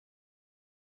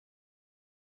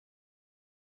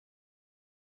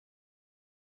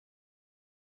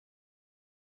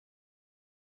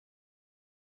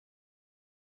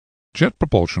Jet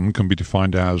propulsion can be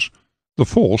defined as the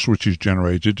force which is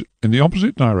generated in the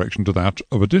opposite direction to that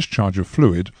of a discharge of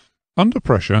fluid under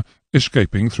pressure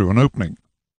escaping through an opening.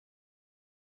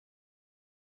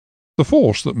 The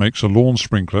force that makes a lawn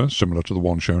sprinkler, similar to the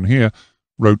one shown here,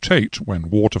 rotate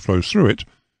when water flows through it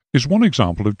is one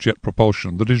example of jet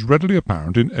propulsion that is readily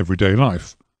apparent in everyday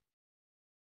life.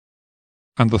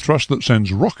 And the thrust that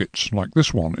sends rockets, like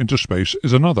this one, into space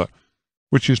is another,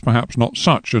 which is perhaps not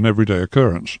such an everyday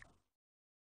occurrence.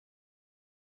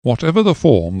 Whatever the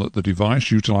form that the device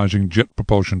utilizing jet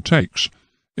propulsion takes,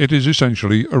 it is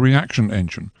essentially a reaction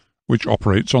engine, which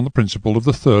operates on the principle of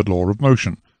the third law of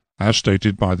motion, as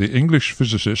stated by the English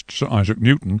physicist Sir Isaac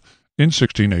Newton in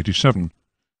 1687,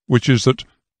 which is that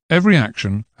every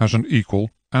action has an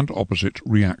equal and opposite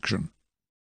reaction.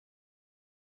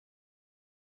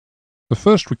 The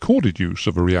first recorded use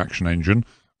of a reaction engine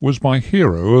was by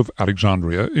Hero of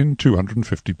Alexandria in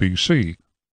 250 BC.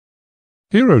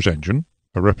 Hero's engine,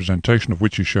 a representation of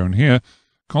which is shown here,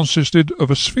 consisted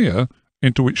of a sphere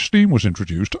into which steam was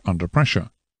introduced under pressure.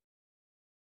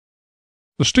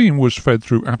 The steam was fed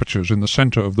through apertures in the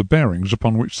centre of the bearings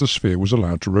upon which the sphere was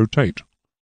allowed to rotate.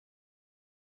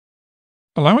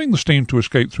 Allowing the steam to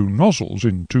escape through nozzles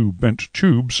in two bent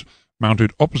tubes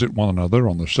mounted opposite one another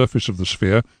on the surface of the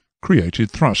sphere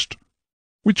created thrust,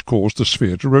 which caused the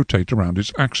sphere to rotate around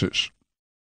its axis.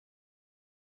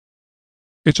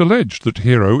 It's alleged that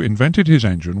Hero invented his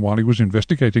engine while he was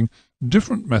investigating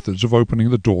different methods of opening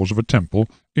the doors of a temple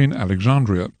in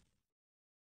Alexandria.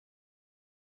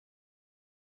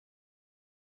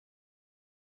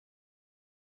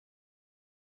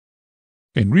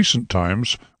 In recent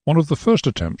times, one of the first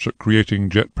attempts at creating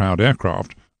jet-powered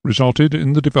aircraft resulted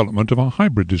in the development of a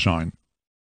hybrid design.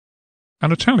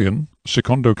 An Italian,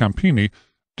 Secondo Campini,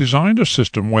 designed a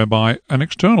system whereby an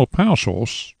external power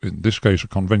source, in this case a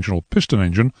conventional piston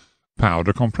engine, powered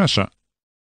a compressor.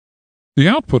 The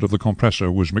output of the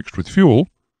compressor was mixed with fuel,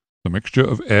 the mixture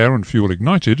of air and fuel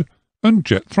ignited, and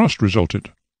jet thrust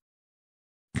resulted.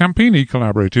 Campini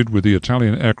collaborated with the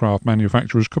Italian aircraft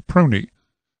manufacturers Caproni,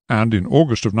 and in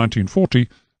August of 1940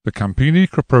 the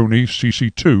Campini-Caproni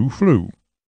CC-2 flew.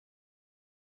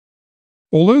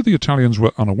 Although the Italians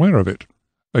were unaware of it,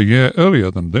 a year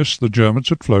earlier than this the Germans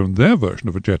had flown their version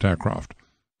of a jet aircraft,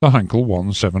 the Heinkel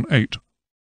 178.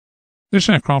 This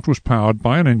aircraft was powered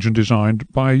by an engine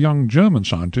designed by a young German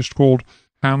scientist called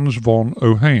Hans von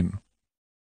Ohain.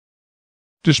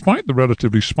 Despite the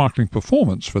relatively sparkling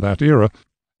performance for that era,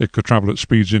 it could travel at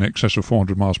speeds in excess of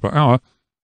 400 miles per hour,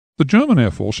 the German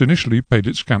Air Force initially paid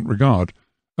it scant regard,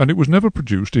 and it was never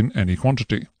produced in any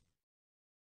quantity.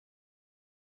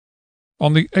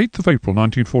 On the 8th of April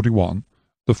 1941,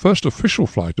 the first official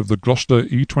flight of the Gloucester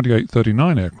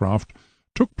E-2839 aircraft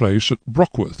took place at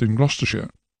Brockworth in Gloucestershire.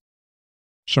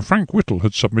 Sir Frank Whittle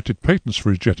had submitted patents for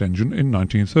his jet engine in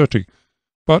 1930,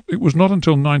 but it was not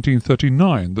until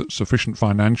 1939 that sufficient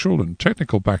financial and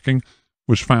technical backing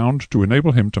was found to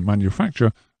enable him to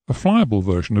manufacture a flyable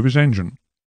version of his engine.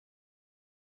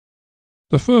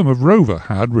 The firm of Rover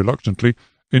had, reluctantly,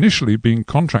 initially been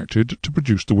contracted to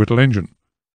produce the Whittle engine,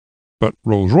 but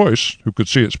Rolls-Royce, who could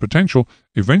see its potential,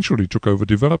 eventually took over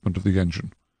development of the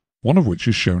engine, one of which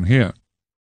is shown here.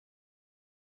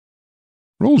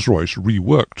 Rolls-Royce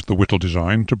reworked the Whittle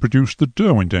design to produce the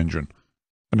Derwent engine,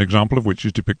 an example of which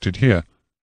is depicted here.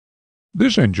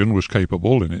 This engine was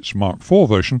capable, in its Mark IV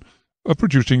version, of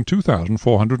producing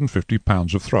 2,450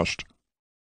 pounds of thrust.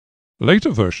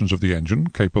 Later versions of the engine,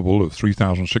 capable of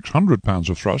 3,600 pounds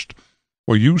of thrust,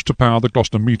 were used to power the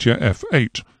Gloucester Meteor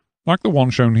F8, like the one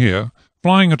shown here,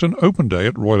 flying at an open day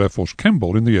at Royal Air Force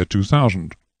Kemble in the year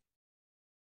 2000.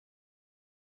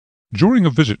 During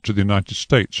a visit to the United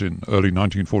States in early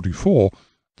 1944,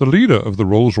 the leader of the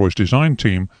Rolls-Royce design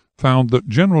team found that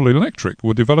General Electric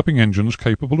were developing engines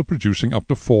capable of producing up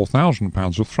to 4,000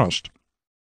 pounds of thrust.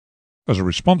 As a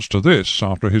response to this,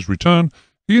 after his return,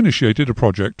 he initiated a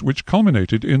project which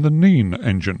culminated in the Nene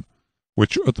engine,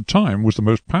 which at the time was the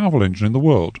most powerful engine in the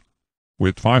world,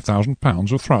 with 5,000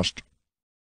 pounds of thrust.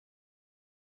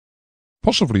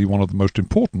 Possibly one of the most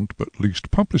important but least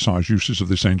publicized uses of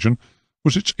this engine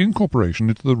was its incorporation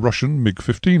into the Russian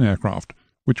MiG-15 aircraft,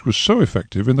 which was so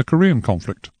effective in the Korean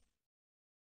conflict.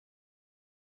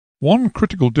 One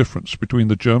critical difference between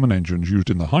the German engines used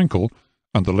in the Heinkel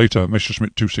and the later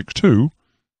Messerschmitt 262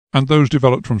 and those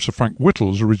developed from Sir Frank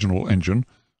Whittle's original engine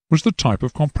was the type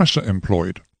of compressor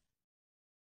employed.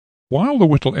 While the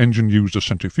Whittle engine used a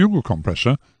centrifugal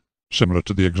compressor, similar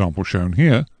to the example shown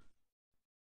here,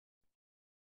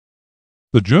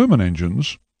 the German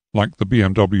engines, like the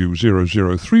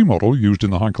BMW 003 model used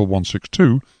in the Heinkel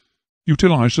 162,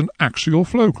 utilized an axial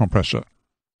flow compressor,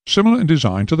 similar in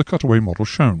design to the cutaway model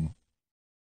shown.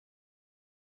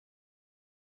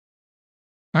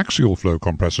 Axial flow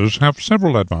compressors have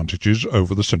several advantages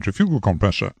over the centrifugal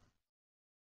compressor.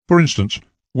 For instance,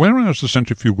 whereas the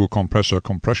centrifugal compressor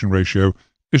compression ratio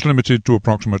is limited to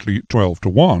approximately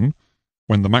 12:1,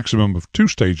 when the maximum of 2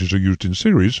 stages are used in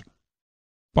series,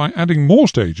 by adding more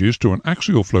stages to an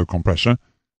axial flow compressor,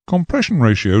 compression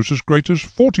ratios as great as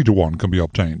 40:1 can be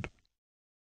obtained.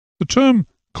 The term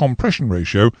compression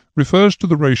ratio refers to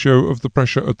the ratio of the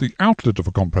pressure at the outlet of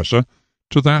a compressor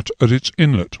to that at its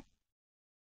inlet.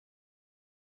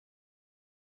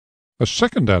 A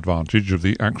second advantage of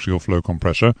the axial flow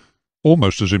compressor,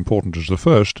 almost as important as the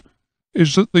first,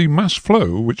 is that the mass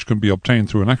flow which can be obtained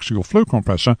through an axial flow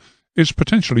compressor is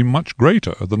potentially much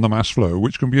greater than the mass flow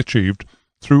which can be achieved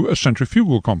through a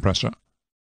centrifugal compressor.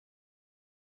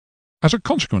 As a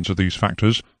consequence of these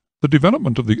factors, the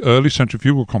development of the early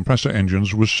centrifugal compressor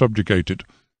engines was subjugated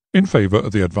in favor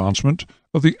of the advancement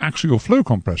of the axial flow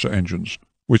compressor engines,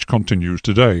 which continues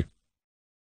today.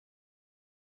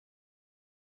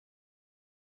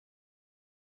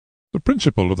 The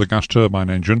principle of the gas turbine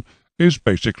engine is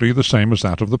basically the same as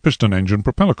that of the piston engine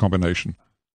propeller combination.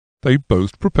 They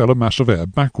both propel a mass of air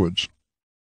backwards.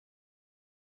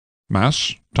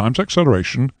 Mass times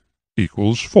acceleration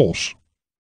equals force.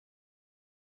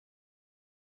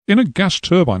 In a gas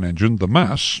turbine engine, the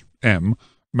mass, m,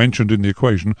 mentioned in the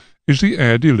equation is the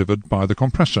air delivered by the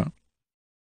compressor.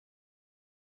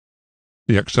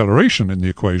 The acceleration in the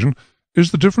equation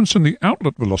is the difference in the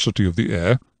outlet velocity of the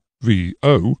air,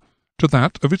 VO, to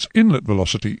that of its inlet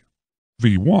velocity,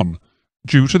 V1,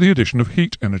 due to the addition of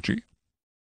heat energy.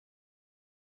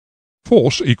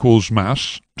 Force equals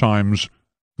mass times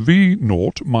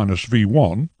V0 minus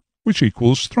V1, which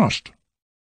equals thrust.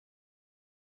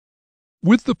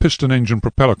 With the piston-engine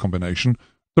propeller combination,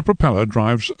 the propeller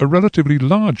drives a relatively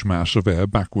large mass of air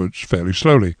backwards fairly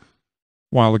slowly,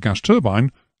 while the gas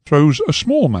turbine throws a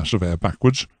small mass of air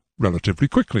backwards relatively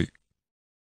quickly.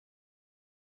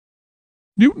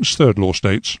 Newton's third law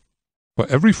states, for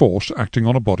every force acting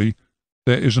on a body,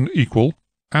 there is an equal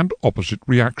and opposite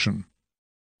reaction.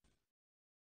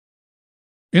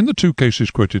 In the two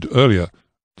cases quoted earlier,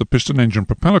 the piston-engine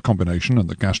propeller combination and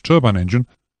the gas turbine engine,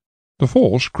 the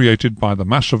force created by the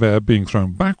mass of air being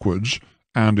thrown backwards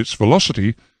and its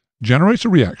velocity generates a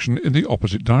reaction in the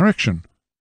opposite direction,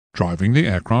 driving the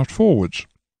aircraft forwards.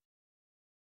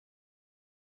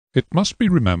 It must be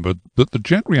remembered that the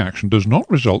jet reaction does not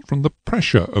result from the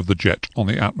pressure of the jet on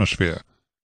the atmosphere.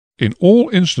 In all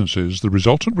instances, the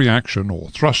resultant reaction or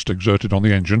thrust exerted on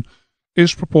the engine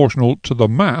is proportional to the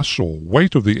mass or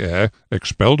weight of the air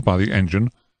expelled by the engine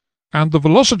and the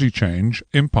velocity change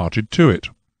imparted to it.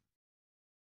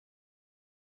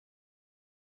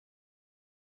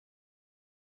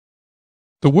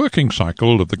 The working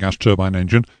cycle of the gas turbine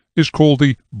engine is called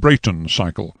the Brayton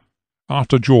cycle,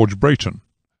 after George Brayton,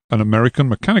 an American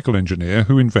mechanical engineer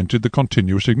who invented the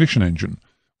continuous ignition engine,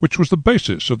 which was the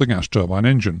basis of the gas turbine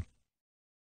engine.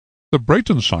 The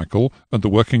Brayton cycle and the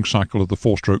working cycle of the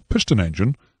four-stroke piston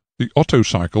engine, the Otto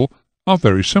cycle, are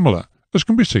very similar, as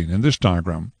can be seen in this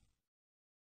diagram.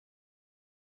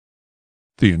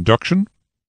 The induction,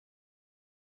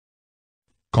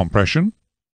 compression,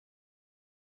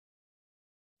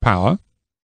 power,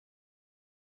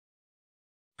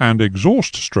 and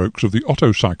exhaust strokes of the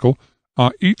Otto cycle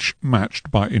are each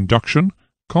matched by induction,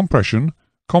 compression,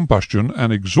 combustion,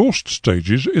 and exhaust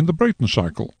stages in the Brayton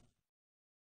cycle.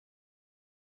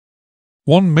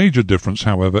 One major difference,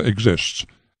 however, exists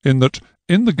in that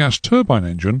in the gas turbine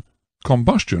engine,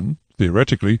 combustion,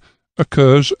 theoretically,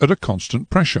 occurs at a constant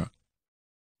pressure,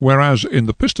 whereas in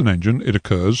the piston engine it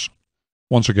occurs,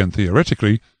 once again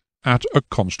theoretically, at a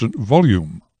constant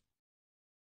volume.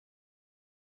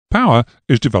 Power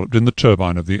is developed in the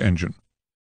turbine of the engine.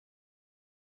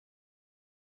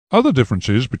 Other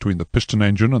differences between the piston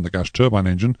engine and the gas turbine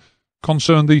engine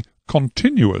concern the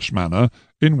continuous manner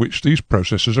in which these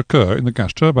processes occur in the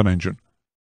gas turbine engine,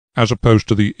 as opposed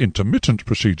to the intermittent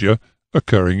procedure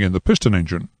occurring in the piston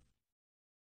engine.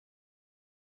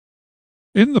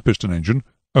 In the piston engine,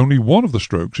 only one of the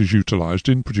strokes is utilized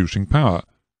in producing power.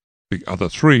 The other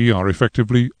three are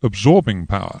effectively absorbing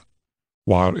power,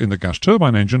 while in the gas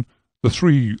turbine engine, the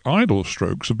 3 idle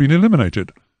strokes have been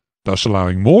eliminated, thus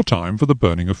allowing more time for the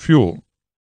burning of fuel.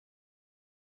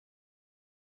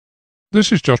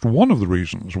 This is just one of the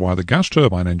reasons why the gas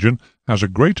turbine engine has a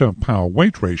greater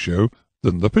power-weight ratio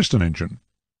than the piston engine.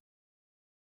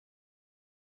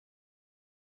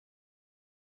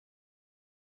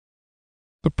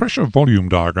 The pressure-volume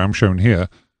diagram shown here,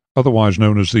 otherwise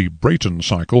known as the Brayton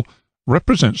cycle,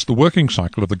 represents the working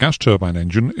cycle of the gas turbine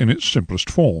engine in its simplest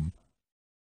form.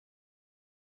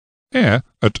 Air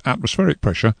at atmospheric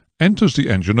pressure enters the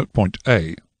engine at point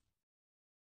A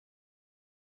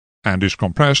and is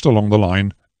compressed along the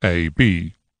line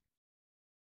AB.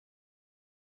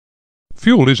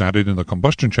 Fuel is added in the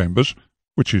combustion chambers,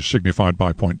 which is signified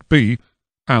by point B,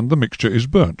 and the mixture is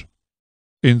burnt,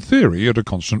 in theory at a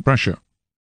constant pressure.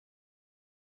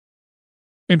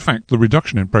 In fact, the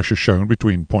reduction in pressure shown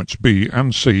between points B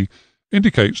and C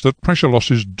indicates that pressure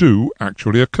losses do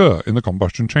actually occur in the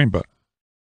combustion chamber.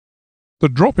 The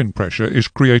drop in pressure is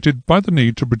created by the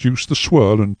need to produce the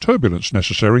swirl and turbulence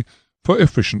necessary for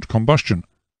efficient combustion,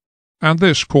 and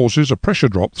this causes a pressure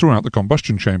drop throughout the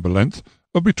combustion chamber length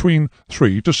of between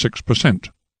 3 to 6%.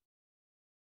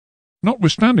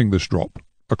 Notwithstanding this drop,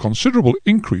 a considerable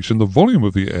increase in the volume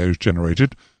of the air is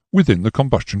generated within the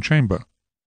combustion chamber.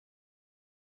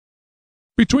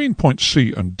 Between points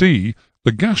C and D,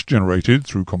 the gas generated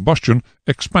through combustion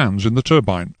expands in the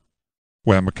turbine,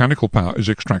 where mechanical power is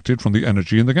extracted from the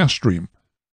energy in the gas stream,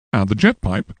 and the jet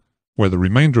pipe, where the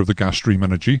remainder of the gas stream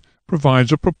energy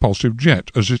provides a propulsive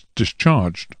jet as it is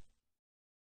discharged.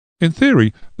 In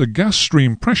theory, the gas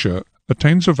stream pressure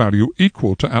attains a value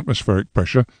equal to atmospheric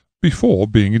pressure before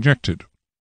being ejected.